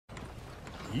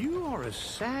You are a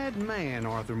sad man,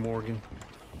 Arthur Morgan.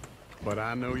 But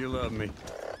I know you love me.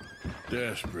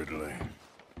 Desperately.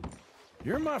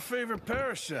 You're my favorite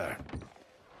parasite.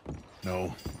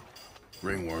 No,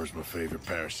 ringworm's my favorite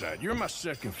parasite. You're my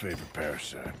second favorite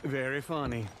parasite. Very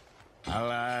funny. I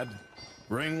lied.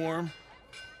 Ringworm,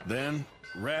 then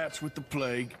rats with the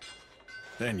plague,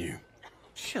 then you.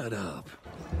 Shut up.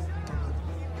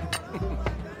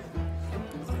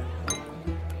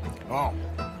 Oh.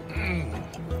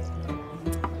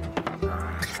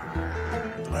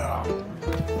 Oh.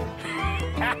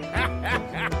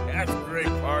 That's great,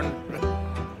 partner.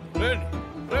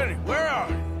 Lenny, where are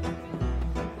you?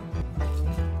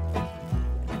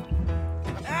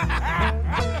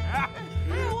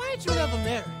 Why ain't you never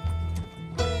married?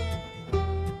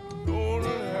 Gonna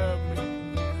have me.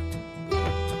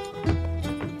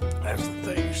 That's the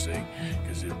thing, you see,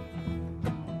 because it...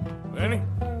 Lenny?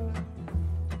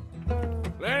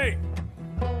 Lenny!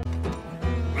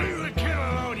 Leave the kid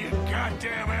alone, you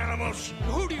goddamn animals!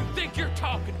 Who do you think you're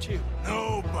talking to?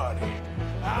 Nobody.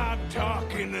 I'm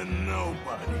talking to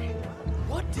nobody.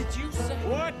 What did you say?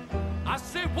 What? I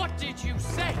said, what did you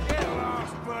say? Get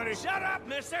lost, buddy. Shut up,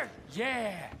 mister!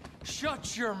 Yeah,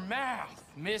 shut your mouth,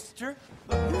 mister.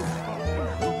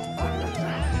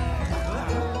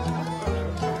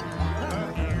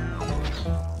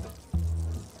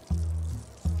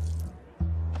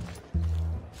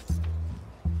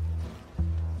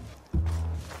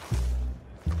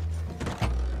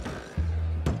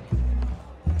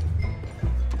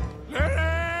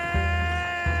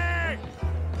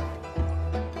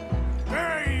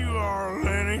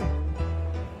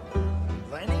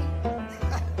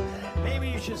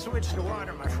 Switch to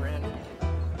water, my friend.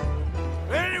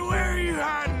 Lenny, where are you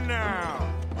hiding now?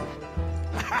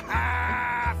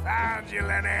 Found you,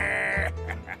 Lenny.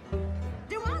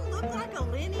 Do I look like a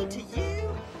Lenny to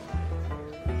you?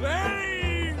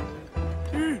 Lenny!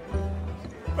 You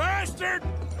bastard!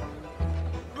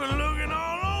 Been looking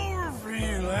all over for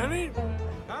you, Lenny.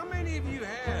 How many of you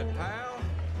had, pal?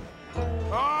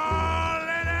 Oh,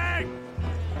 Lenny!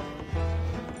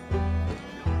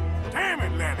 Damn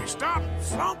it, Lenny, stop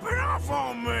slumping off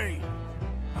on me!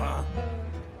 Huh?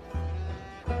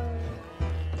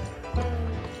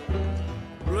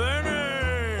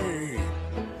 Lenny!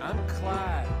 I'm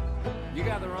Clyde. You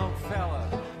got the wrong fella.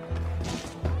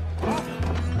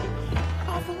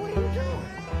 Arthur, what are you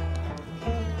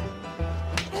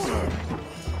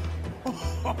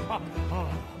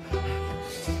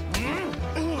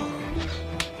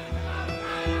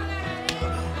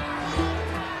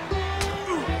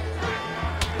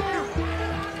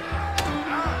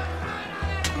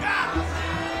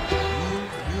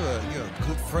You're a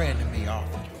good friend to me,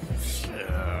 Arthur. Shut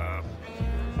up.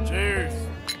 Cheers.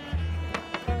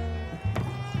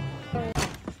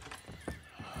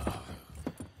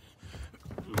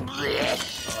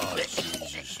 Oh,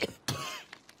 Jesus.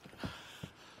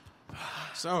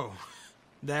 So,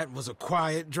 that was a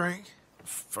quiet drink?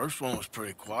 First one was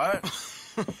pretty quiet.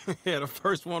 Yeah, the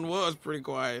first one was pretty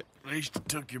quiet. At least it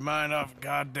took your mind off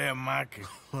goddamn Mikey.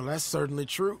 Well, that's certainly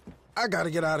true. I gotta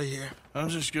get out of here. I'm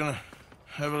just gonna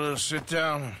have a little sit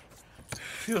down and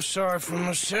feel sorry for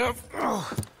myself.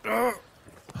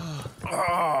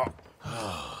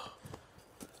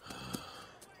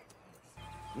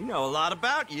 You know a lot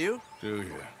about you. Do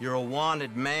you? You're a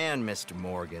wanted man, Mr.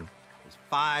 Morgan. There's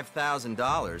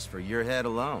 $5,000 for your head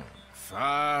alone.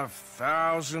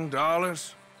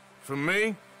 $5,000? For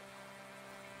me?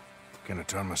 Can I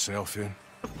turn myself in?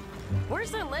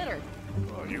 Where's that letter?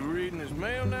 Are you reading his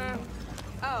mail now?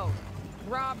 Oh,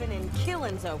 robbing and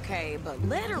killing's okay, but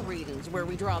letter reading's where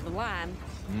we draw the line.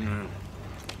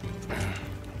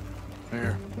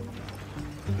 Here.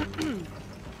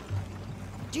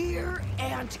 Dear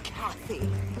Aunt Kathy,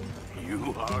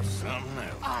 You are something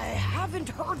else. I haven't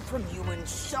heard from you in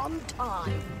some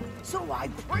time, so I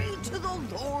pray to the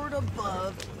Lord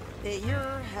above That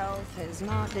your health has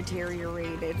not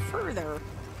deteriorated further.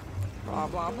 Blah,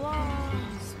 blah, blah.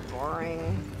 It's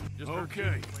boring.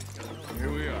 Okay.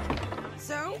 Here we are.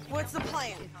 So, what's the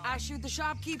plan? I shoot the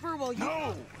shopkeeper while you...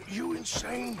 No! You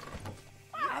insane?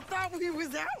 I thought we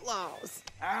was outlaws.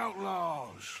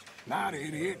 Outlaws, not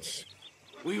idiots.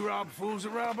 We rob fools that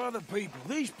rob other people.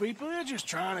 These people, they're just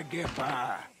trying to get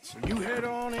by. So you head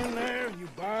on in there and you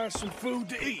buy us some food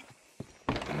to eat.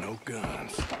 And no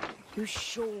guns. You're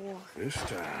sure? This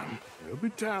time, there'll be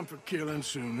time for killing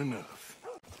soon enough.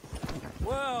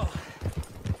 Well,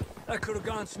 that could have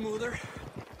gone smoother.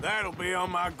 That'll be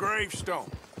on my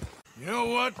gravestone. You know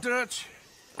what, Dutch?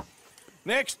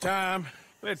 Next time,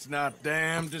 let's not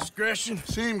damn discretion.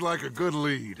 Seemed like a good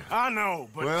lead. I know,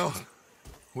 but... Well,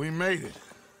 we made it.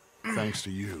 thanks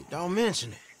to you. Don't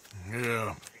mention it.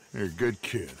 Yeah, you're a good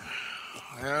kid.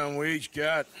 And we each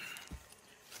got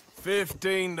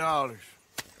 $15.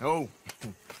 Oh,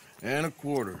 and a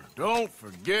quarter. Don't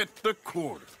forget the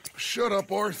quarter. Shut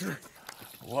up, Arthur.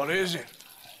 What is it?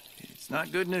 It's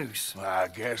not good news. I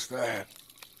guess that.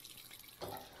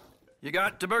 You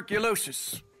got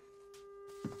tuberculosis.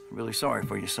 Really sorry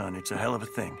for you, son. It's a hell of a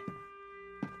thing.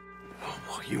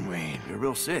 What do you mean? You're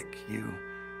real sick.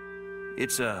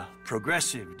 It's a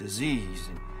progressive disease,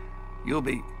 and you'll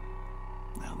be...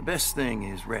 Now, the best thing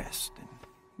is rest, and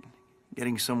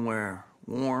getting somewhere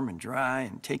warm and dry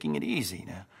and taking it easy.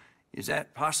 Now, is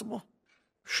that possible?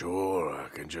 Sure, I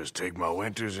can just take my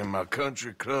winters in my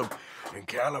country club in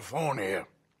California.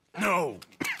 No,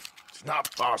 it's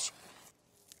not possible.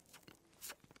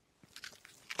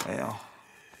 Well...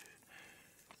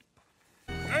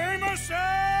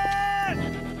 Jameson!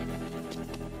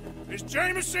 Is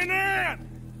Jameson in?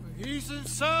 He's in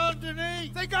Saint-Denis.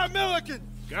 They got Milliken.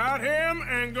 Got him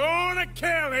and gonna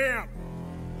kill him.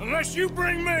 Unless you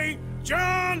bring me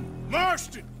John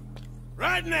Marston.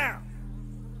 Right now.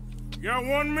 You got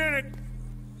 1 minute.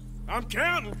 I'm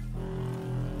counting.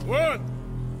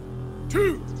 1,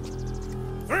 2,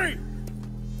 3.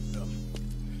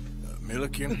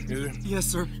 Milliken, is it? Yes,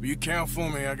 sir. Will you count for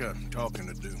me? I got talking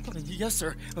to do. Yes,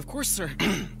 sir. Of course, sir.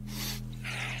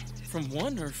 From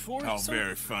 1 or 4, Oh, sir?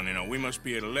 very funny. No, we must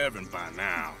be at 11 by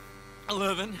now.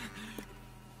 11,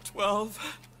 12,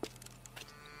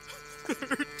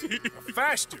 13,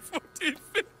 Faster. 14,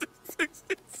 15,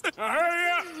 16, 17. Now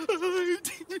hurry up!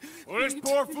 Well, this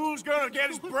poor fool's gonna get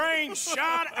his brains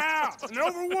shot out. And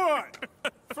over what?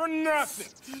 For nothing.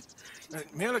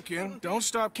 Milliken, don't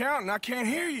stop counting. I can't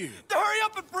hear you. Hurry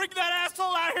up and bring that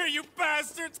asshole out here, you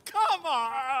bastards! Come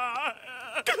on!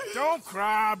 Don't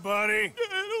cry, buddy.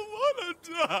 I don't want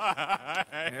to die.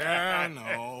 Yeah, I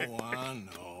know.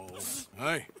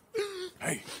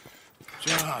 Hey,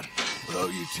 John. Hello,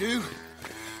 you two.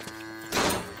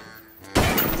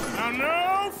 Now,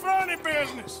 no funny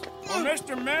business. Well,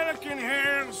 Mr. Milliken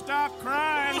here to stop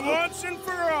crying once and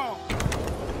for all.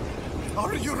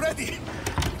 Are you ready?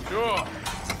 Sure.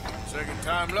 Second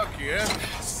time lucky, eh?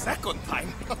 Second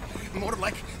time? More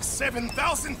like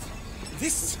 7,000.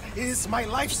 This is my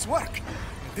life's work.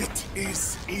 It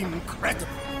is incredible.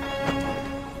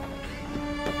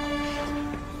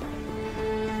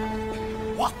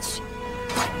 Watch.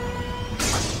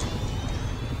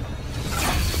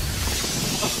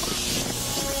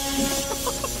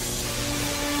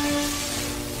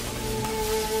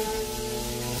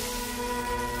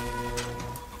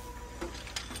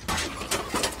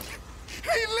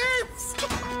 He lives!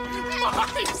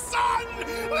 My son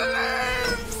lives!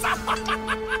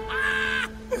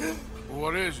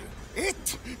 What is it?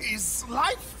 It is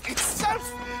life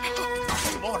itself.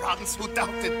 Morons who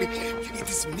doubted me. It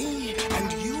is me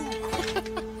and you.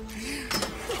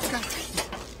 Look at him.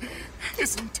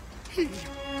 Isn't he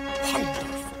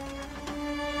wonderful?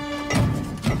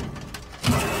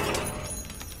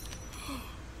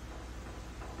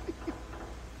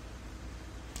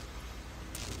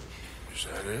 Is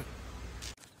that it?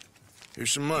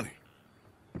 Here's some money.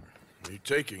 You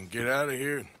take it and get out of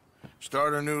here and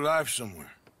start a new life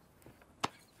somewhere.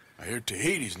 I hear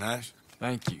Tahiti's nice.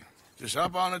 Thank you. Just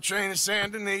hop on a train to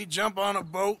Saint Denis, jump on a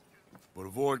boat, but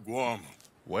avoid Guam.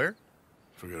 Where?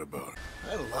 Forget about it. I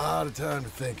had a lot of time to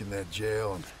think in that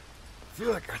jail, and I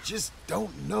feel like I just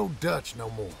don't know Dutch no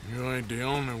more. You ain't the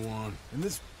only one. And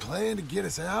this plan to get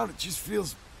us out, it just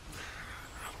feels...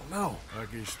 I don't know.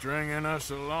 Like he's stringing us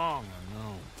along, I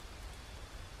know.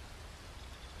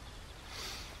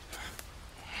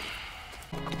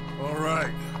 All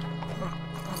right.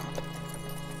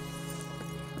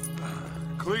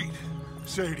 Cleet,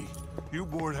 Sadie, you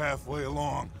board halfway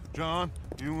along. John,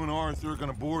 you and Arthur are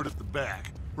gonna board at the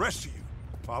back. Rest of you,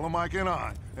 follow Mike and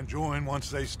I, and join once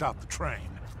they stop the train.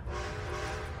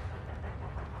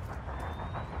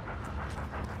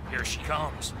 Here she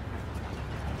comes.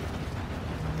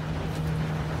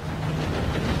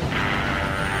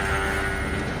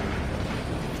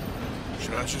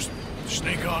 Should I just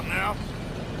sneak on now?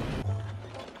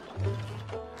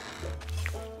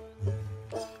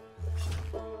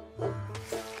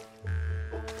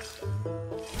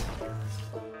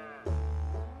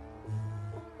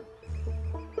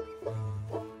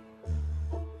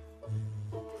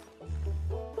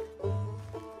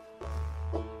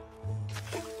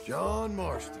 John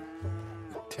Marston,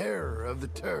 the terror of the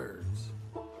turds.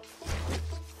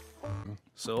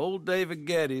 So old David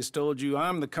Geddes told you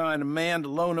I'm the kind of man to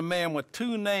loan a man with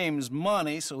 2 names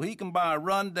money so he can buy a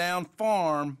rundown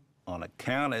farm on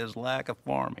account of his lack of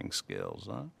farming skills,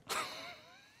 huh?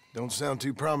 Don't sound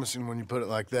too promising when you put it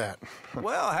like that.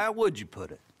 Well, how would you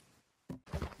put it?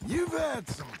 You've had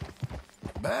some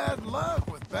bad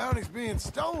luck with bounties being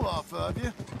stole off of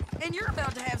you. And you're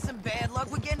about to have some bad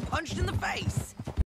luck with getting punched in the face.